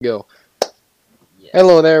Go. Yes.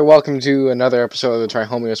 Hello there, welcome to another episode of the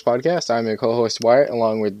Trihomios podcast. I'm your co-host Wyatt,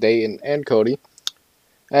 along with Dayton and Cody,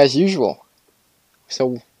 as usual.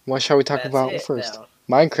 So, what shall we talk That's about it first? now.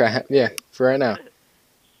 Minecraft, yeah, for right now.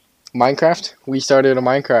 Minecraft? We started a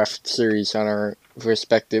Minecraft series on our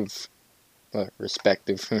respective, like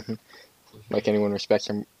anyone respects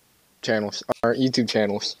our channels, our YouTube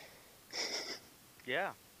channels.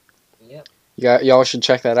 Yeah. Yep. Y'all should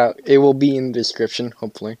check that out. It will be in the description,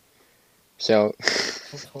 hopefully. So,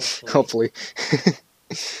 hopefully. I'm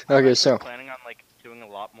Okay, actually so. planning on doing a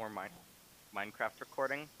lot more Minecraft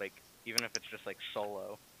recording, even if it's just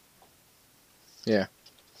solo, Yeah,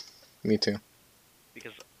 me too.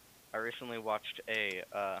 because I recently watched a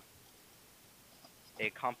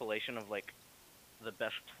compilation of the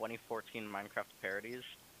best 2014 Minecraft parodies,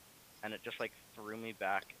 and it just threw me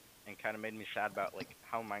back and kind of made me sad about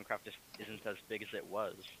how Minecraft just isn't as big as it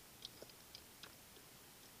was.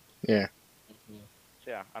 Yeah.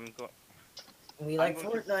 So yeah, We I'm like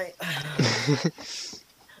going Fortnite.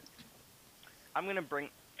 I'm gonna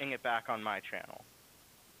bring it back on my channel.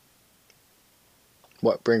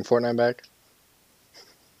 What, bring Fortnite back?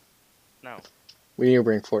 No. We need to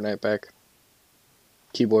bring Fortnite back.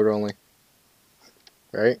 Keyboard only.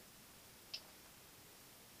 Right?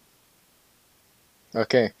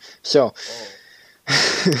 Okay, so.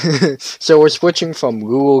 So we're switching from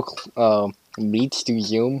Google Meets to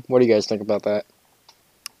Zoom. What do you guys think about that?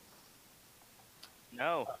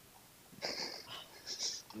 No.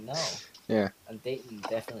 No. Yeah. I'm dating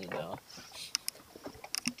definitely no.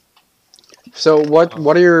 So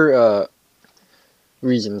what are your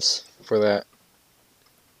reasons for that?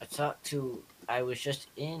 I was just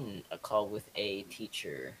in a call with a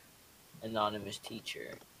teacher, anonymous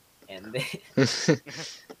teacher, and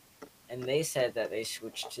they said that they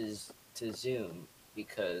switched to Zoom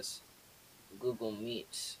because Google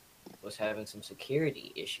Meets was having some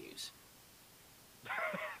security issues.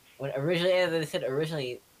 When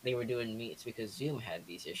originally they were doing Meets because Zoom had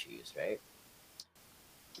these issues, right?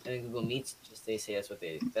 And then Google Meets they say that's what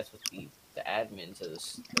the admins of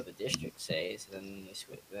the district say. So then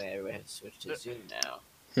then everybody has to switch to Zoom now.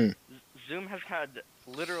 Zoom has had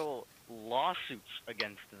literal lawsuits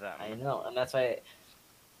against them. I know, and that's why.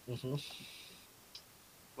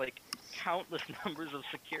 Countless numbers of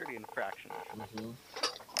security infractions.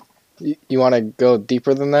 You want to go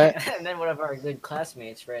deeper than that? And then one of our good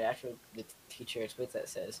classmates, right after the teacher explains that,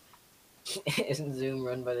 says, "Isn't Zoom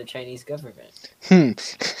run by the Chinese government?" And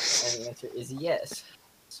the answer is yes.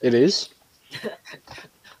 So, It is? I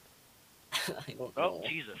don't know. Oh,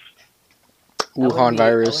 Jesus. Wuhan I wouldn't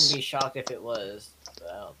virus. be shocked if it was, but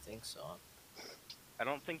I don't think so. I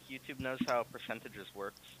don't think YouTube knows how percentages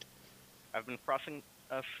works. I've been processing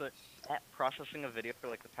a video for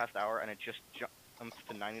the past hour, and it just jumped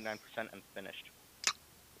to 99% and finished.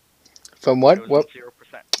 From what? It was What? 0%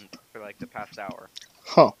 for the past hour.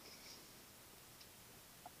 Huh.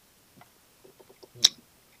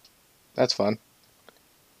 That's fun.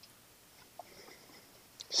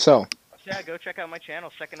 So. Yeah, go check out my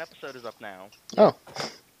channel. Second episode is up now. Oh.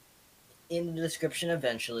 In the description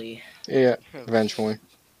eventually. Yeah, eventually.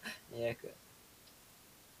 Yeah, good.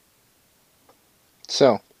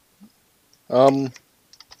 So. Man,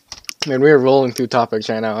 we are rolling through topics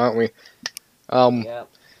right now, aren't we? Yep.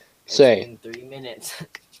 Say. It's been 3 minutes.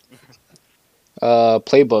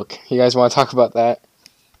 Playbook. You guys want to talk about that?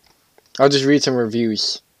 I'll just read some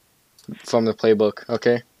reviews from the playbook,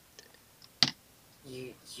 okay?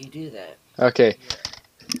 You do that. Okay.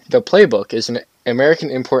 The Playbook is an American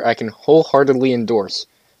import I can wholeheartedly endorse.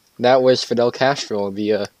 That was Fidel Castro,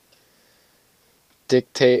 the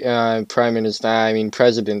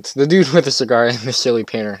president, the dude with the cigar and the silly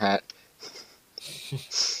painter hat.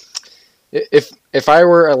 If I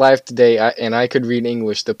were alive today and I could read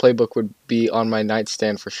English, the Playbook would be on my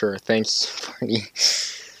nightstand for sure. Thanks, Barney.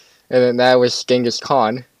 And then that was Genghis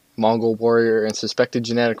Khan, Mongol warrior and suspected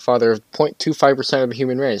genetic father of 0.25% of the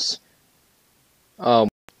human race.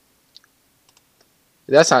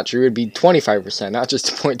 That's not true. It'd be 25%, not just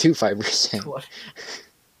 0.25%.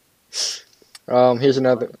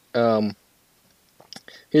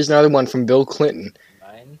 Here's another one from Bill Clinton.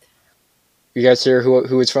 You guys hear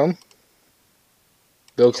who it's from?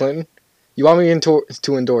 Bill Clinton. You want me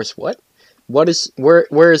to endorse what?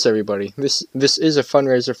 Where is everybody? This is a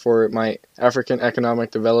fundraiser for my African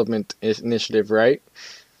Economic Development Initiative, right?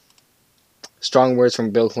 Strong words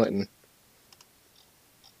from Bill Clinton.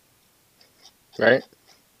 Right?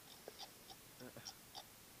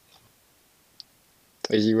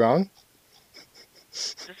 Is he wrong?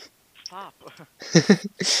 Just stop.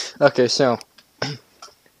 Okay, so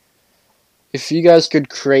If you guys could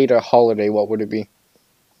create a holiday, what would it be?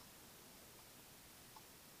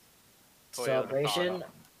 Toyota Celebration Tana.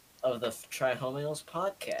 of the Trihominals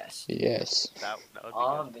podcast. Yes, That would be good.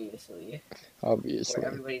 Obviously. obviously.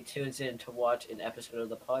 Where everybody tunes in to watch an episode of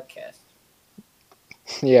the podcast.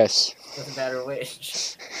 Yes. Doesn't matter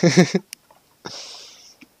which.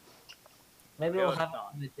 Maybe we'll have it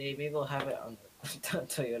on the day. Maybe we'll have it on the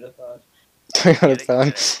Toyota Thon.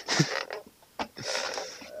 Toyota-thon.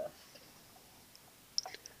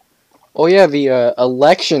 Oh yeah, the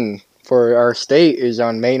election for our state is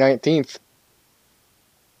on May 19th.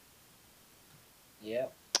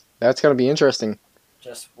 Yep. That's gonna be interesting.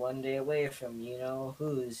 Just one day away from you know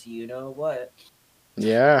who's you know what.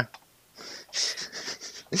 Yeah.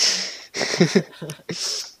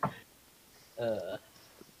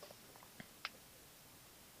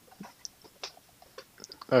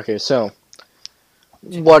 Okay, so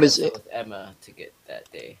what is it? With Emma to get that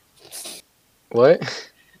day. What?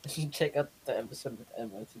 Check out the episode with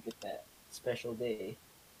Emma to get that special day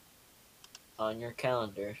on your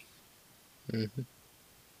calendar. Mm-hmm.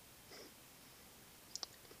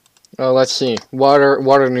 Oh, let's see. What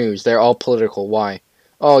are news? They're all political. Why?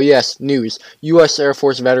 Oh yes, news. U.S. Air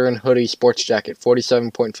Force veteran hoodie sports jacket,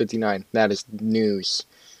 47.59. That is news.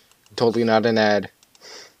 Totally not an ad.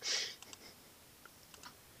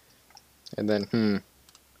 And then,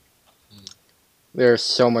 There's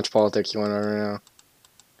so much politics going on right now.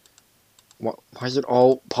 Why is it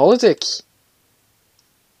all politics?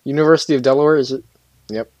 University of Delaware, is it?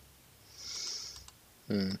 Yep.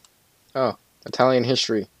 Oh, Italian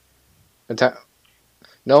history.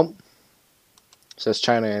 Nope. Says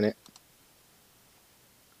China in it.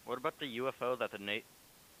 What about the UFO that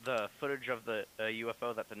the footage of the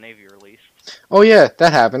UFO that the Navy released? Oh yeah,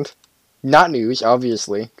 that happened. Not news,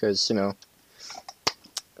 obviously, because,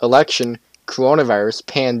 election, coronavirus,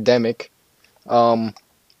 pandemic, what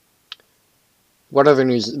other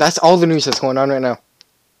news? That's all the news that's going on right now.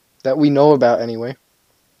 That we know about, anyway.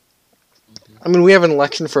 I mean, we have an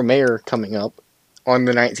election for mayor coming up on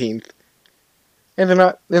the 19th. And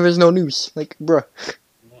there's no news. Like, bruh.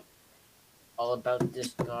 All about this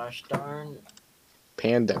gosh darn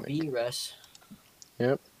Pandemic. virus.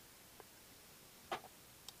 Yep.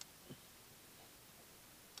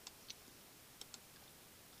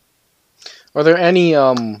 Are there any,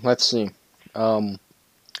 let's see,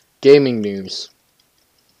 gaming news?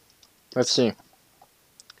 Let's see.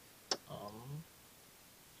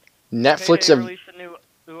 Netflix They released a new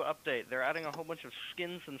update. They're adding a whole bunch of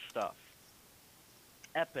skins and stuff.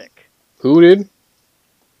 Epic. Who did?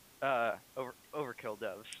 Overkill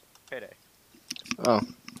devs. Payday. Oh.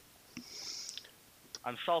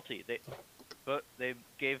 I'm salty. They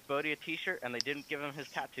gave Bodhi a T-shirt and they didn't give him his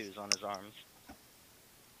tattoos on his arms.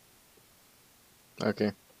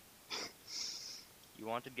 Okay. You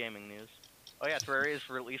wanted gaming news. Oh yeah, Terraria is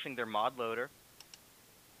releasing their mod loader.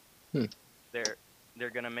 They're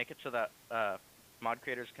gonna make it so that mod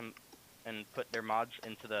creators can put their mods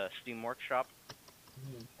into the Steam Workshop,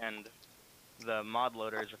 and the mod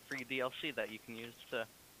loader is a free DLC that you can use to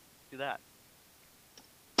do that.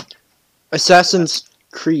 Assassin's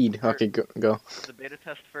Creed. Okay, go. The beta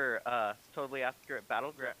test for Totally Accurate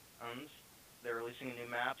Battlegrounds. They're releasing new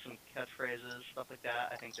maps and catchphrases, stuff like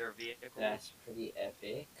that. I think there are vehicles. That's pretty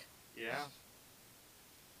epic. Yeah.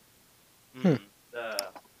 The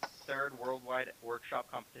third worldwide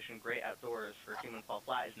workshop competition, Great Outdoors for Human Fall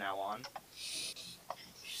Flat, is now on.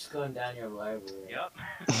 Just going down your library. Yep.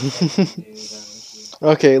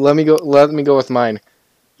 Okay, let me go with mine.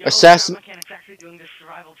 Yo, Assassin. Mechanic's actually doing this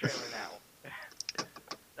survival trailer now.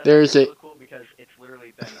 That's There's really cool because it's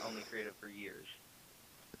literally been only created for years.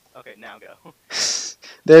 Okay, now go.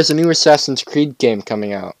 There's a new Assassin's Creed game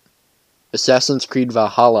coming out. Assassin's Creed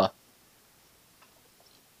Valhalla.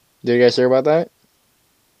 Did you guys hear about that?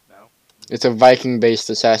 No. It's a Viking-based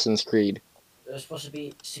Assassin's Creed. There's supposed to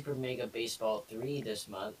be Super Mega Baseball 3 this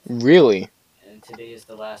month. Really? And today is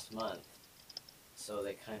the last month. So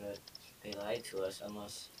they lied to us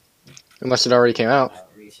Unless it already came out.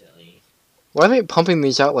 Recently. Why are they pumping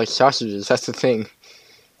these out like sausages? That's the thing.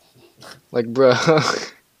 Like, bro.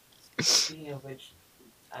 Speaking of which,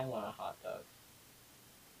 I want a hot dog.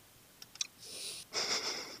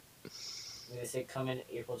 They say come in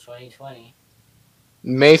April 2020.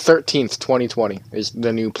 May 13th, 2020 is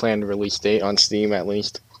the new planned release date on Steam, at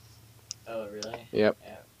least. Oh, really? Yep.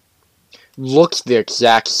 Yeah. Looks the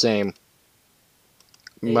exact same.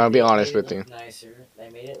 I'll be honest with you. Nicer. They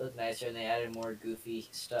made it look nicer and they added more goofy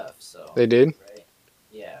stuff, so. They did? Right?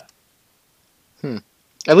 Yeah.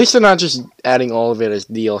 At least they're not just adding all of it as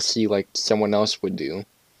DLC like someone else would do.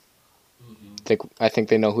 I think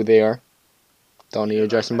they know who they are. Don't need You to know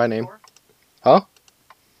address what him I'm by hyped name. for? Huh?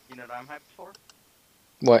 You know what I'm hyped for?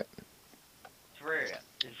 What? Terraria.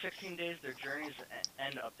 In 16 days, their Journey's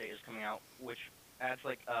End update is coming out, which adds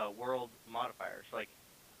like world modifiers. Like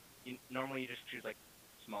normally you just choose like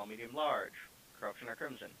small, medium, large, corruption or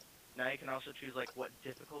crimson. Now you can also choose like what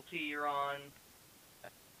difficulty you're on.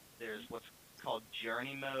 There's what's called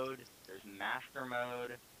journey mode. There's master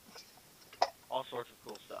mode. All sorts of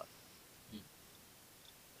cool stuff.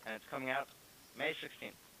 And it's coming out May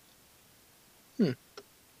 16th.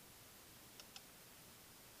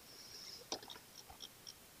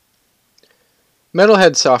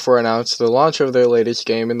 Metalhead Software announced the launch of their latest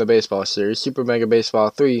game in the baseball series, Super Mega Baseball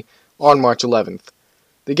 3, on March 11th.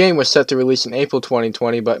 The game was set to release in April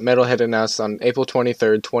 2020, but Metalhead announced on April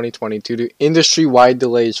 23rd, 2020, due to industry-wide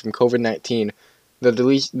delays from COVID-19, the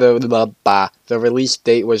release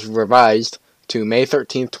date was revised to May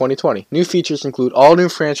 13th, 2020. New features include all new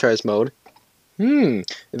franchise mode, the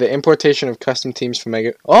importation of custom teams from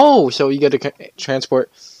Mega... Oh, so you get to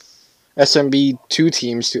transport SMB 2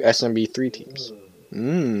 teams to SMB 3 teams.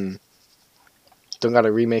 Don't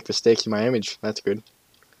gotta remake the steaks in my image. That's good.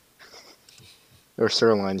 Or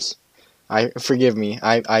sirloins. Forgive me.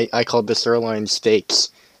 I called the sirloin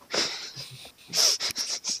steaks.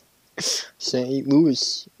 St.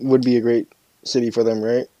 Louis would be a great city for them,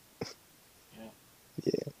 right?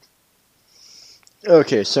 Yeah.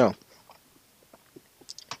 Okay, so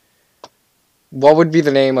what would be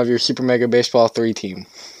the name of your Super Mega Baseball 3 team?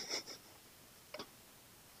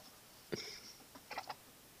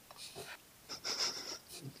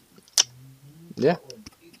 Yeah.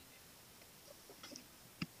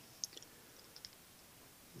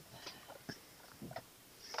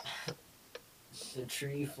 The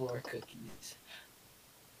tree floor cookies.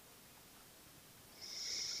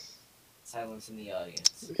 Silence in the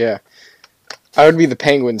audience. Yeah. I would be the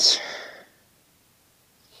Penguins.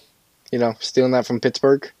 You know, stealing that from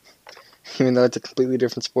Pittsburgh. Even though it's a completely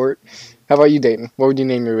different sport. How about you, Dayton? What would you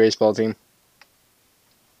name your baseball team?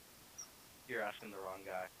 You're asking the wrong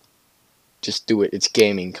guy. Just do it. It's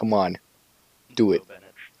gaming. Come on. Do it.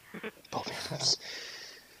 Bo Bennett.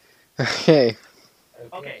 Okay.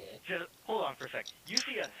 Okay, just hold on for a sec. You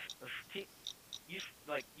see a team,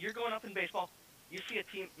 you're going up in baseball, you see a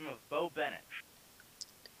team of Bo Bennett.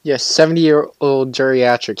 Yes, 70-year-old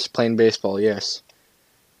geriatrics playing baseball, yes.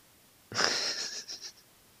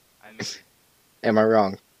 I mean... Am I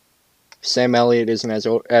wrong? Sam Elliott isn't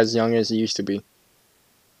as young as he used to be.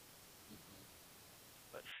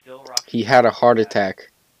 But still rocks... He had a heart attack.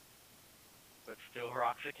 But still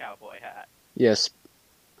rocks a cowboy hat. Yes.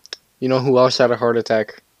 You know who else had a heart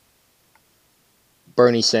attack?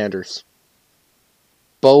 Bernie Sanders.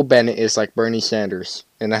 Bo Bennett is like Bernie Sanders,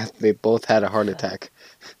 and they both had a heart attack.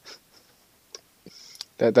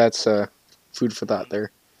 That's food for thought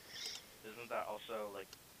there. Isn't that also like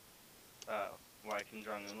why Kim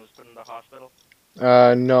Jong-un was put in the hospital?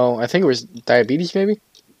 No, I think it was diabetes, maybe.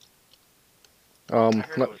 I heard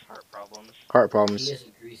it was heart problems. Heart problems. He is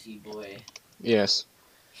a greasy boy. Yes.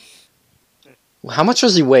 How much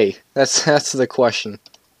does he weigh? That's the question.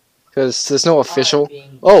 Because there's no official.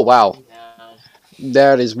 Oh wow,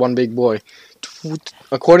 that is one big boy.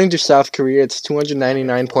 According to South Korea, it's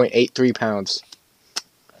 299.83 pounds.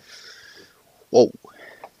 Whoa.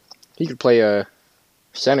 He could play a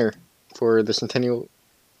center for the Centennial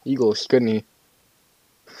Eagles, couldn't he?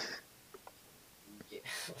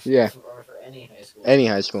 Yeah. Or for any high school. Any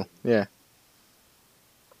high school, yeah.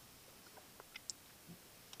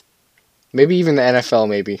 Maybe even the NFL,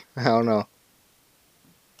 maybe. I don't know.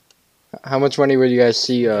 How much money would you guys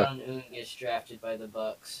see? Jong-un gets drafted by the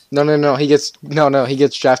Bucks. No. He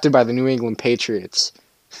gets drafted by the New England Patriots.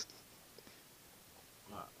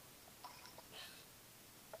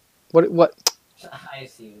 What? I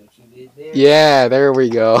see what you did there. Yeah, there we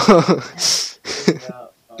go.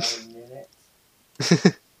 About 5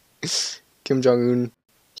 minutes. Kim Jong-un,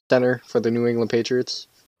 center for the New England Patriots,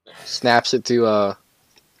 snaps it to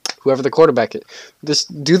whoever the quarterback is.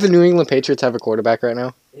 Do the New England Patriots have a quarterback right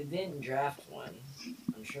now? They didn't draft one.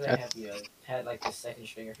 I'm sure they have had like the second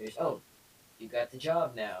stringer fish. Oh, you got the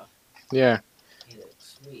job now. Yeah. He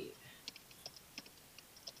looks sweet.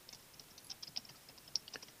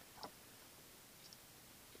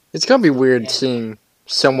 It's gonna be weird seeing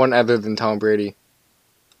someone other than Tom Brady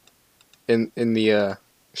in the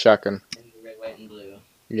shotgun. In the red, white, and blue.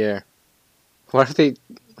 Yeah. Why do they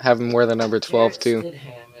have him wear the number 12 too? Jarrett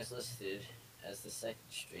Stidham is listed as the second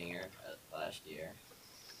stringer last year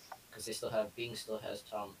because Bing still has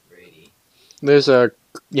Tom Brady. There's a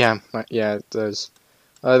it does.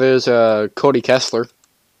 There's Cody Kessler.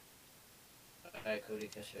 Alright, Cody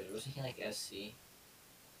Custer. Wasn't he like SC?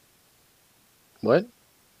 What?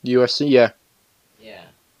 USC? Yeah. Yeah.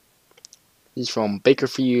 He's from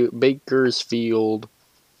Bakersfield.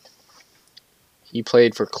 He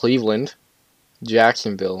played for Cleveland,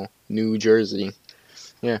 Jacksonville, New Jersey.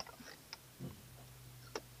 Yeah.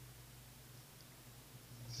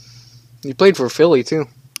 He played for Philly, too.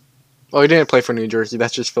 Oh, he didn't play for New Jersey.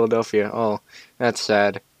 That's just Philadelphia. Oh, that's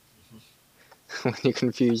sad. When you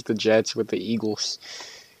confuse the Jets with the Eagles.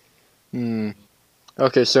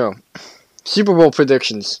 Okay, so, Super Bowl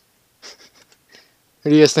predictions. Who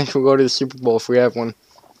do you guys think will go to the Super Bowl if we have one?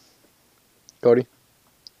 Cody?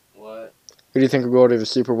 What? Who do you think will go to the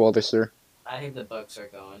Super Bowl this year? I think the Bucks are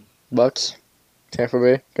going. Bucks? Tampa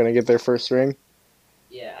Bay? Gonna get their first ring?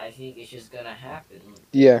 Yeah, I think it's just gonna happen.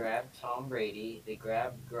 Yeah. They grabbed Tom Brady. They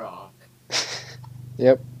grabbed Gronk.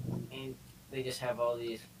 Yep. And they just have all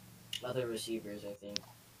these other receivers, I think.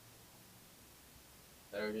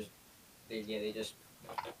 That are just...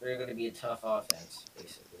 They're gonna be a tough offense,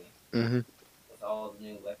 basically. Mm-hmm. With all the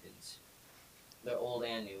new weapons. They're old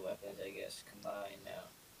and new weapons, I guess, combined now.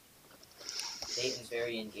 Dayton's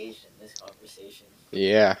very engaged in this conversation.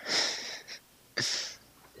 Yeah.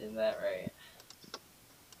 Isn't that right?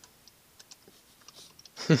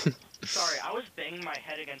 Sorry, I was banging my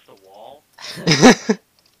head against the wall.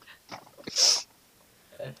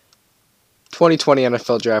 2020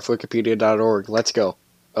 NFL Draft, Wikipedia.org. Let's go.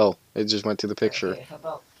 Oh, it just went to the picture. Okay, how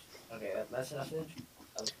about... Okay, that's enough of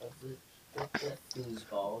the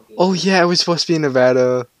foosball game. Oh, yeah, it was supposed to be in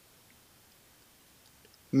Nevada.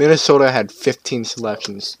 Minnesota had 15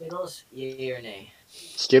 selections. Skittles, yay or nay?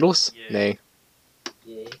 Skittles? Yeah. Nay.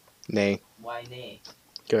 Yay. Nay. Why nay?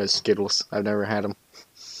 Because Skittles. I've never had them.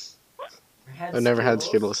 I've never had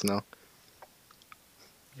Skittles, no.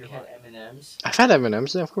 You had M&M's? I've had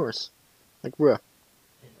M&M's, yeah, of course. Like, bruh.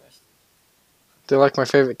 Interesting. They're like my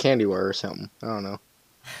favorite candy bar or something. I don't know.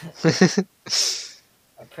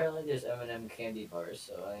 Apparently there's M&M candy bars,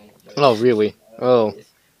 so I enjoy Oh, really? Oh.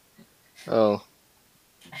 Oh.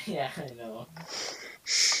 Yeah, I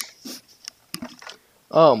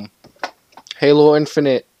know. Halo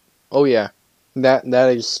Infinite. Oh, yeah.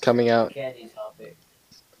 That is coming out. Candy topic.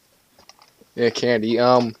 Yeah, candy.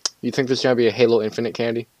 You think there's gonna be a Halo Infinite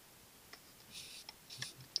candy?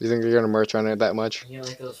 Do you think they're gonna merch on it that much? You know,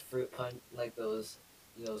 like those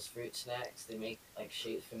those fruit snacks they make like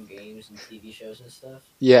shapes from games and TV shows and stuff.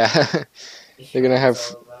 Yeah. They're gonna have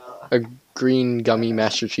a green gummy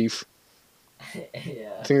Master Chief. Yeah.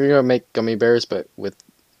 I think they're gonna make gummy bears, but with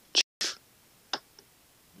Chief.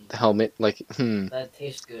 The helmet, like, That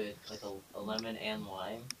tastes good, like a lemon and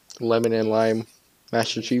lime. lemon and lime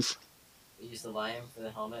Master Chief. They use the lime for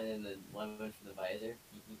the helmet and the lemon for the visor.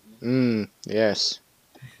 Yes.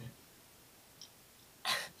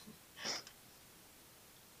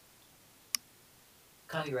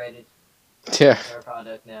 Copyrighted. Yeah, It's our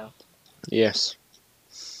product now. yes.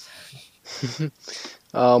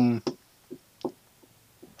 How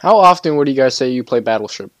often would you guys say you play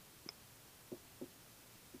Battleship?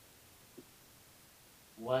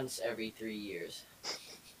 Once every 3 years.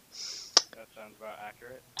 That sounds about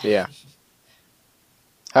accurate. Yeah.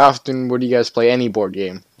 How often would you guys play any board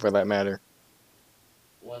game, for that matter?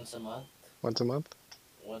 Once a month. Once a month?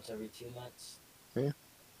 Once every 2 months.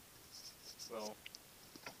 Well,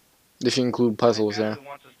 If you include puzzles, my yeah. family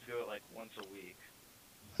wants us to do it like once a week.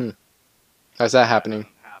 How's that happening?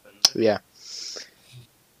 Happened. Yeah.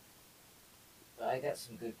 But I got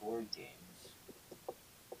some good board games.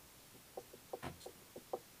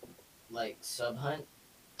 Like Sub Hunt.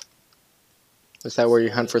 Is that where you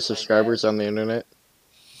hunt for subscribers on the internet?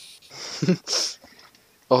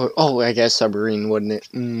 oh, I guess Submarine, wouldn't it?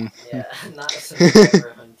 Yeah, not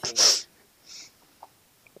subscriber hunting.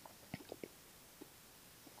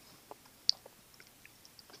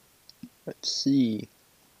 Let's see.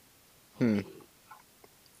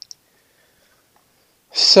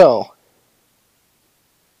 So,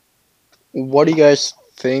 what do you guys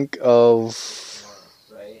think of...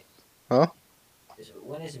 Right? Huh?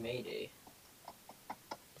 When is May Day?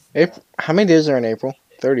 April? How many days are in April?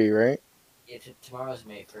 30, right? Yeah, tomorrow's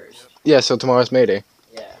May 1st. Yeah, so tomorrow's May Day.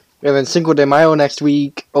 Yeah. And then Cinco de Mayo next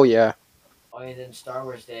week. Oh, yeah. Oh, and then Star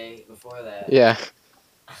Wars Day before that. Yeah.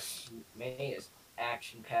 May is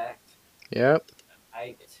action-packed. Yep.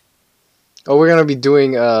 Hyped. Oh, we're gonna be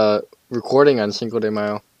doing recording on Cinco de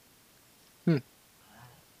Mayo. Didn't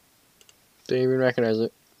even recognize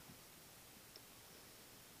it.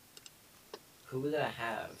 Who we gonna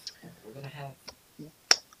have? We're gonna have...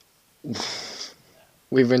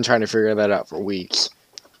 We've been trying to figure that out for weeks.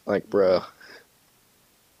 Like, bruh.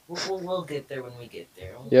 We'll get there when we get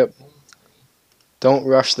there. Yep. Don't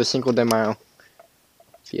rush the Cinco de Mayo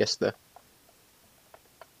fiesta.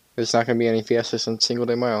 There's not gonna be any fiestas on Cinco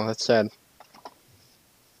de Mayo. That's sad.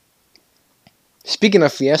 Speaking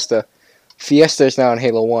of fiesta, Fiesta is now in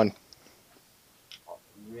Halo 1.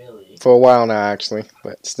 Really? For a while now, actually,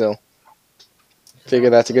 but still. Figure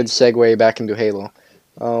that's a good segue back into Halo.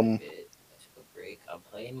 I took a break. I'm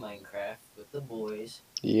playing Minecraft with the boys.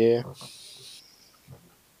 Yeah.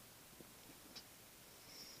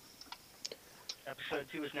 Episode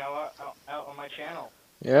 2 is now out on my channel.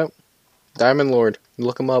 Yep. Diamond Lord.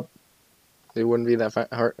 Look him up. It wouldn't be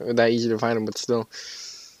that easy to find him, but still.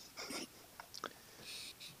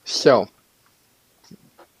 So,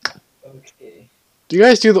 Okay. do you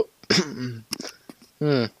guys do the...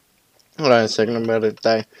 Hold on a second, I'm about to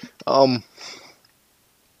die.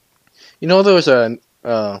 You know there was a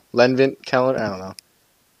Lenvent calendar? I don't know.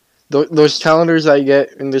 Those calendars that you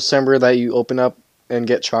get in December that you open up and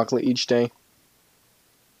get chocolate each day?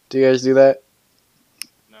 Do you guys do that?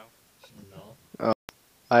 No. No.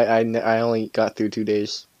 I only got through 2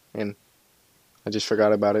 days, and I just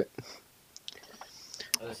forgot about it.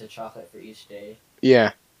 Oh, it's a chocolate for each day.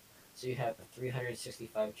 Yeah. So you have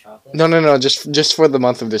 365 chocolates? No, just for the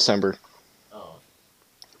month of December. Oh.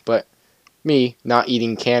 Me not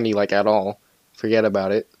eating candy like at all, forget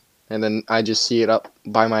about it, and then I just see it up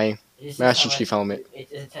by my Master Chief helmet.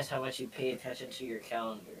 It tests how much you pay attention to your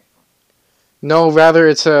calendar. No, rather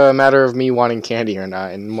it's a matter of me wanting candy or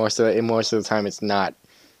not, and most of the time it's not,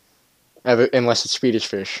 unless it's Swedish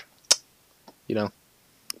fish, you know.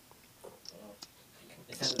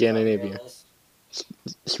 Scandinavia.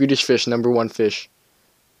 Swedish fish, #1 fish.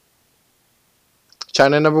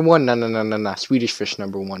 China #1? No. Swedish fish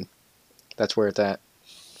 #1. That's where it's at.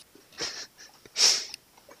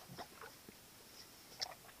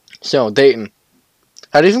 So, Dayton.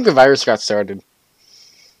 How do you think the virus got started?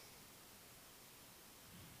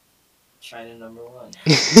 China #1.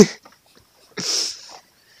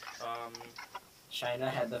 China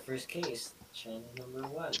had the first case. China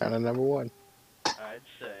 #1. China #1. I'd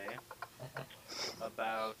say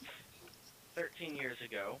about 13 years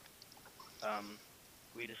ago,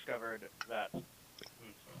 we discovered that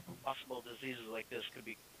possible diseases like this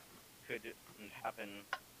could happen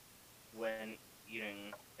when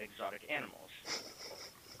eating exotic animals.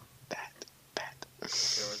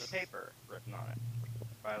 There was a paper written on it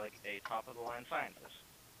by like a top-of-the-line scientist.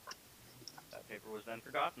 That paper was then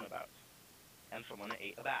forgotten about, and someone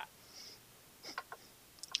ate a bat.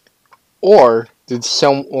 Or did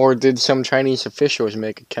some Chinese officials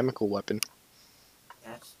make a chemical weapon?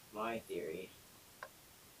 That's my theory.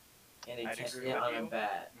 And they I'd tested agree it with on you. a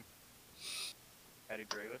bat. I'd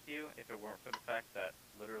agree with you if it weren't for the fact that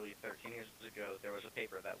literally 13 years ago there was a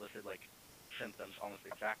paper that listed like symptoms almost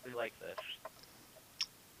exactly like this,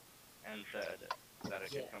 and said that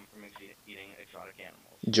it could come from eating exotic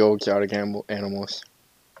animals. Joe exotic animals.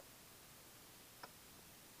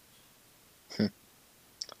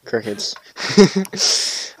 Crickets.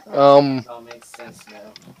 It all makes sense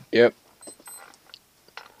now. Yep.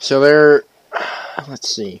 So there. Let's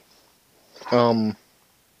see. What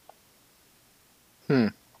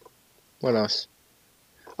else?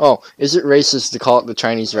 Oh, is it racist to call it the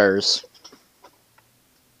Chinese virus?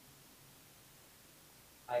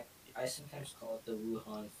 I sometimes call it the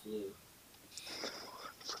Wuhan flu.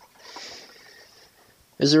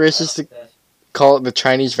 Is it racist to call it the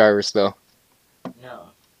Chinese virus, though? No.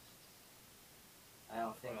 I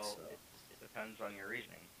don't think so. It depends on your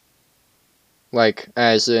reasoning. Like,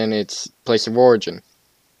 as in its place of origin?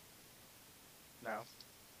 No.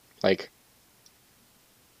 Like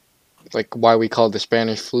why we call the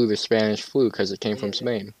Spanish flu, because it came from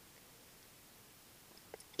Spain.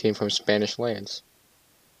 Came from Spanish lands.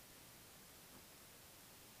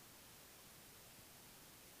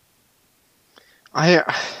 I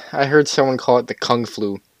heard someone call it the Kung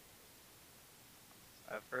flu.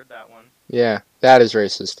 I've heard that one. Yeah, that is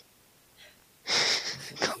racist.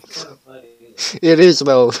 Kind of funny. It is,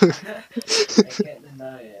 though. I can't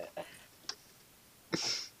deny it.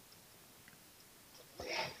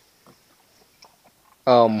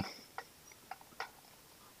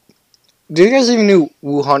 Do you guys even knew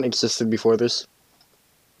Wuhan existed before this?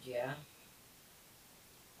 Yeah.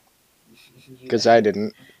 Because I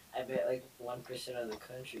didn't. I bet like 1% of the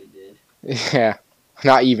country did. Yeah,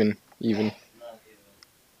 not even. Not even.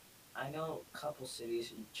 I know a couple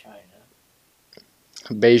cities in China.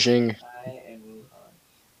 Beijing, Shanghai and Wuhan.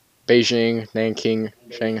 Beijing, Nanking,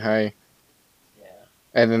 Shanghai, Yeah.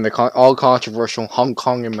 and then the all controversial Hong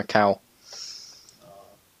Kong and Macau.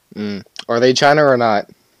 Are they China or not?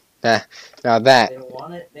 Now that They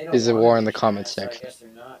don't is a want war it in the China, comments so section. I guess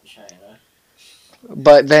they're not China.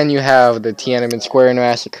 But then you have the Tiananmen Square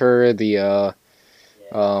massacre, the Yeah.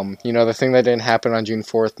 the thing that didn't happen on June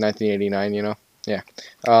 4th, 1989. Yeah.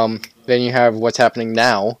 Then you have what's happening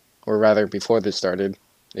now, or rather before this started,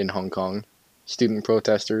 in Hong Kong, student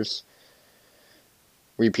protesters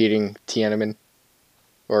repeating Tiananmen,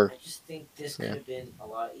 or I just think this could have been a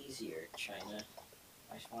lot easier, China.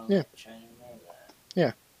 I just want to Yeah. let China know that.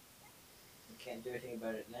 Yeah. We can't do anything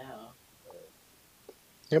about it now, but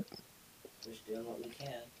Yep. we're just doing what we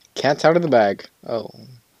can. cat's out of the bag. Oh.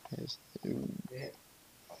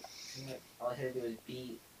 All I had to do was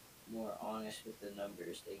be more honest with the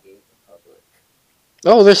numbers they gave the public.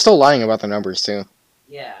 Oh, they're still lying about the numbers too.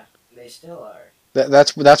 Yeah, they still are.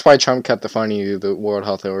 That's why Trump kept the funding to the World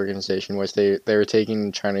Health Organization, was they were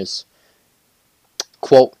taking China's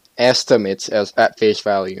quote estimates as at face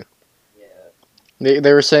value. Yeah.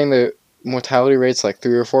 They were saying the mortality rate's like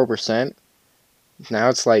 3 or 4%. Now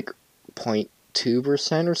it's like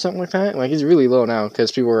 0.2% or something like that. Like, it's really low now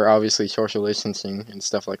because people are obviously social distancing and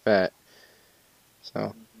stuff like that.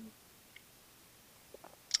 So,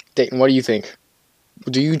 Dayton, what do you think?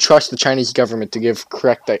 Do you trust the Chinese government to give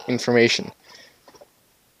correct information?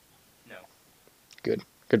 No.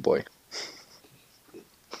 Good boy.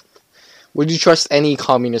 Would you trust any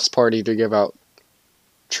communist party to give out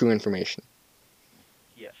true information?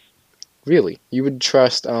 Yes. Really? You would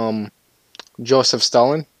trust Joseph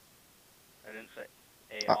Stalin? I didn't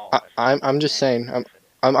say a all. I'm just saying.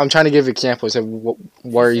 I'm trying to give examples of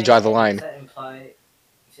where you draw the line. Does that imply?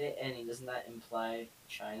 If you say any, doesn't that imply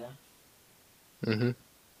China? Mm-hmm.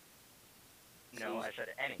 No, I said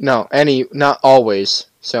any. No, any, not always.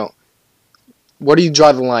 So, where do you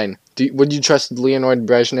draw the line? Would you trust Leonid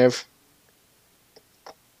Brezhnev?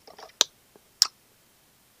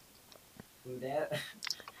 Who that?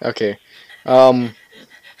 Okay.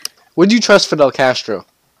 Would you trust Fidel Castro?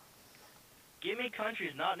 Give me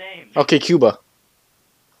countries, not names. Okay, Cuba.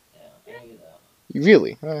 Yeah, I knew that.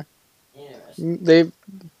 Really? Interesting. They've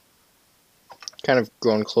kind of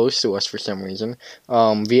grown close to us for some reason.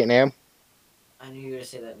 Vietnam? I knew you were gonna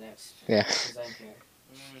say that next. Yeah. Because I'm here.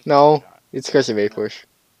 No, Not. it's because of A-Push.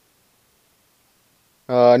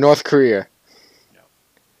 North Korea.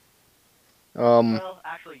 Well,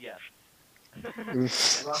 actually, yes.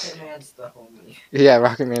 Rocket Man's the homie. Yeah,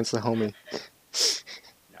 Rocket Man's the homie.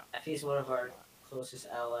 No. If he's one of our closest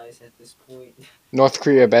allies at this point. North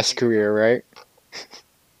Korea, best Korea, right?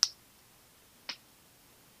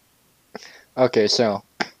 Okay, so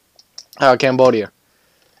Cambodia.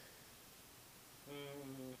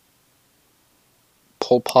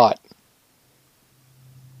 Pol Pot.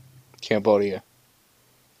 Cambodia.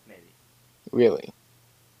 Maybe. Really?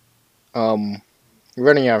 We're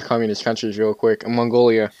running out of communist countries real quick.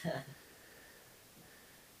 Mongolia.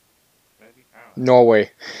 Maybe. I don't know.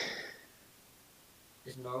 Norway.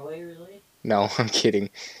 Is Norway really? No, I'm kidding.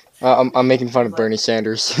 I'm making fun of Bernie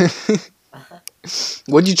Sanders.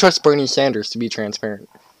 Would you trust Bernie Sanders to be transparent?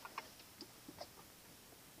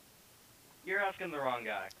 You're asking the wrong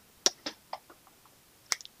guy.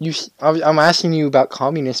 I'm asking you about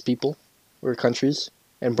communist people or countries,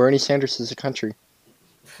 and Bernie Sanders is a country.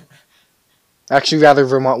 Actually, rather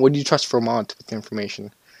Vermont. Would you trust Vermont with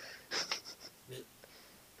information?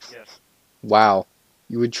 Yes. Wow,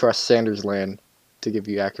 you would trust Sanders Land to give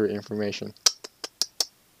you accurate information.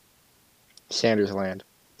 Sanders Land.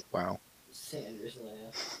 Wow. Sanders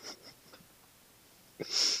land.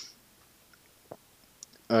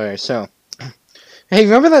 Alright, so. Hey,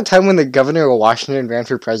 remember that time when the governor of Washington ran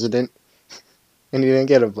for president and he didn't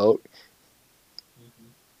get a vote? Mm-hmm.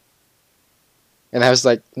 And that was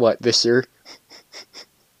like, what, this year?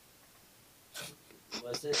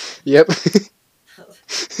 Was it? Yep.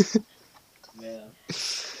 Man.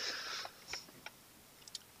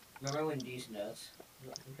 Remember when D's nuts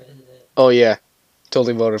was president? Oh, yeah.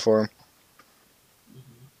 Totally voted for him.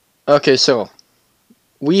 Mm-hmm. Okay, so.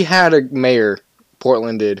 We had a mayor,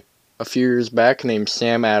 Portland did, a few years back named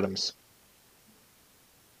Sam Adams.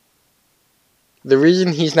 The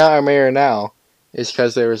reason he's not our mayor now is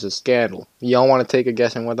because there was a scandal. Y'all want to take a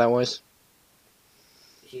guess on what that was?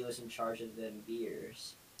 He was in charge of them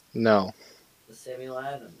beers. No. The Samuel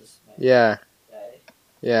Adams. Yeah. Guy.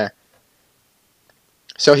 Yeah.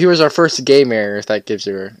 So he was our first gay mayor, if that gives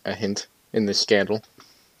you a hint in this scandal.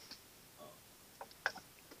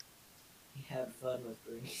 He had fun with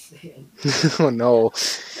Bernie Sanders. Oh no.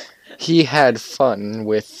 He had fun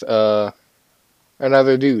with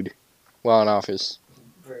another dude while in office.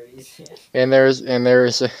 Bernie Sanders. And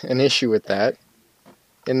there's an issue with that.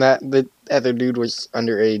 In that the other dude was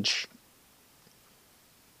underage.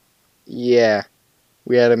 Yeah.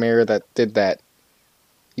 We had a mayor that did that.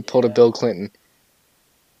 He pulled a Yeah. Bill Clinton.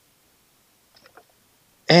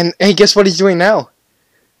 And hey, guess what he's doing now?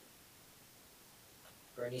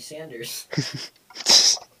 Bernie Sanders.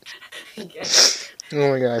 Oh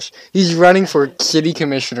my gosh. He's running for city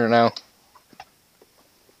commissioner now.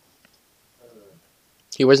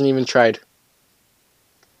 He wasn't even tried.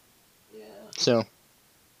 Yeah. So.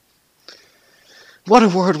 What a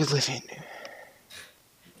world we live in.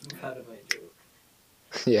 I'm proud of my joke.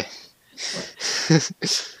 Yeah.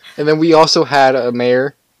 And then we also had a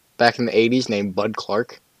mayor back in the 80s named Bud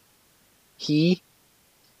Clark. He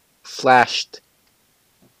flashed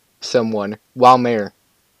someone while mayor.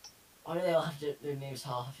 Why do they all have to, their names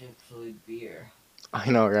all have to include beer? I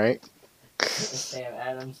know, right? Sam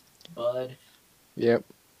Adams, Bud, Yep.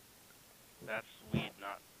 That's weed,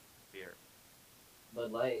 not beer.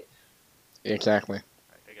 Bud Light. Exactly.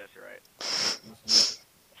 I guess you're right.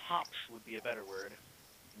 Hops would be a better word.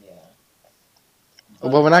 Yeah.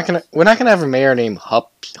 Well, we're not gonna have a mayor named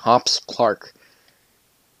Hops Clark.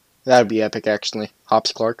 That'd be epic, actually.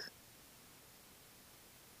 Hops Clark.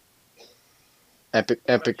 Epic.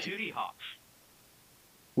 Tootie Hops.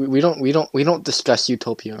 We don't discuss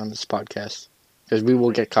Utopia on this podcast because we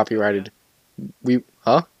will get copyrighted.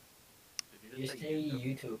 Huh? You say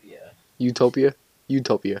Utopia.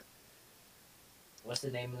 Utopia. What's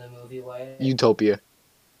the name of the movie, Wyatt? Utopia.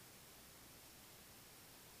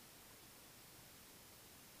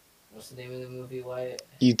 What's the name of the movie, Wyatt?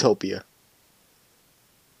 Utopia.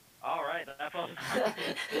 Alright, that's all.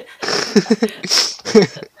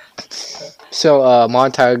 So,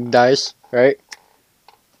 Montag dies, right?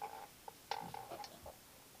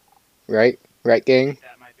 Right, gang?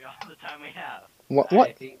 That might be all the time we have. What?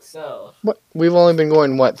 I think so. What? We've only been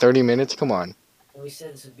going, 30 minutes? Come on. We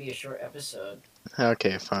said this would be a short episode.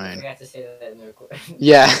 Okay, I fine. forgot to say that in the recording.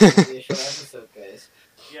 Yeah. It would be a short episode, guys.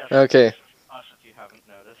 Yes. Okay. Us, if you haven't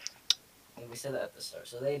noticed. And we said that at the start,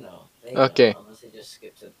 so they know. Okay. Know, unless they just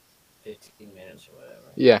skip to 15 minutes or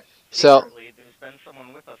whatever. Yeah. So. Secretly, there's been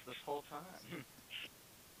someone with us this whole time.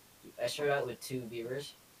 I started out with 2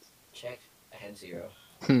 viewers. Check. I had 0.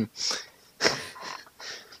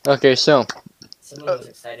 Okay, so. Someone was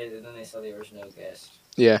excited and then they saw there was no guest.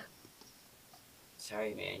 Yeah.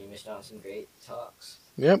 Sorry, man. You missed out on some great talks.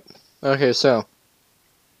 Yep. Okay, so.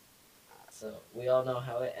 So, we all know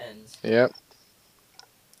how it ends. Yep.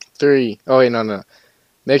 3. Oh, wait, no.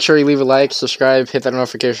 Make sure you leave a like, subscribe, hit that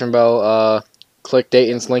notification bell, click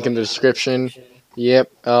Dayton's link in the description.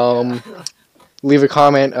 Yep. Leave a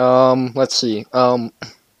comment. Let's see.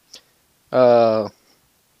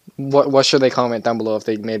 What should they comment down below if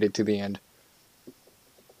they made it to the end?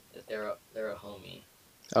 That they're a homie.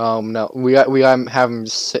 No, we got have them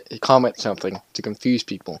comment something to confuse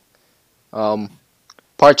people.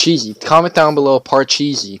 Parcheesi. Comment down below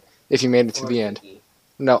Parcheesi if you made it to the end.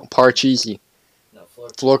 No, Parcheesi. No,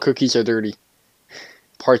 floor cookies are dirty.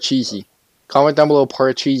 Parcheesi. Comment down below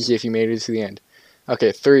Parcheesi if you made it to the end.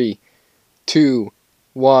 Okay, 3, 2,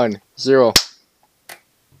 1, 0.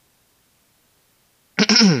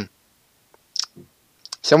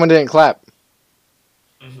 Someone didn't clap.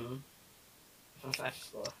 Mm-hmm.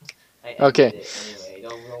 Okay. Anyway,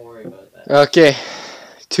 don't worry about that. Okay.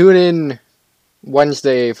 Tune in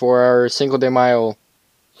Wednesday for our Cinco de Mayo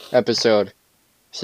episode.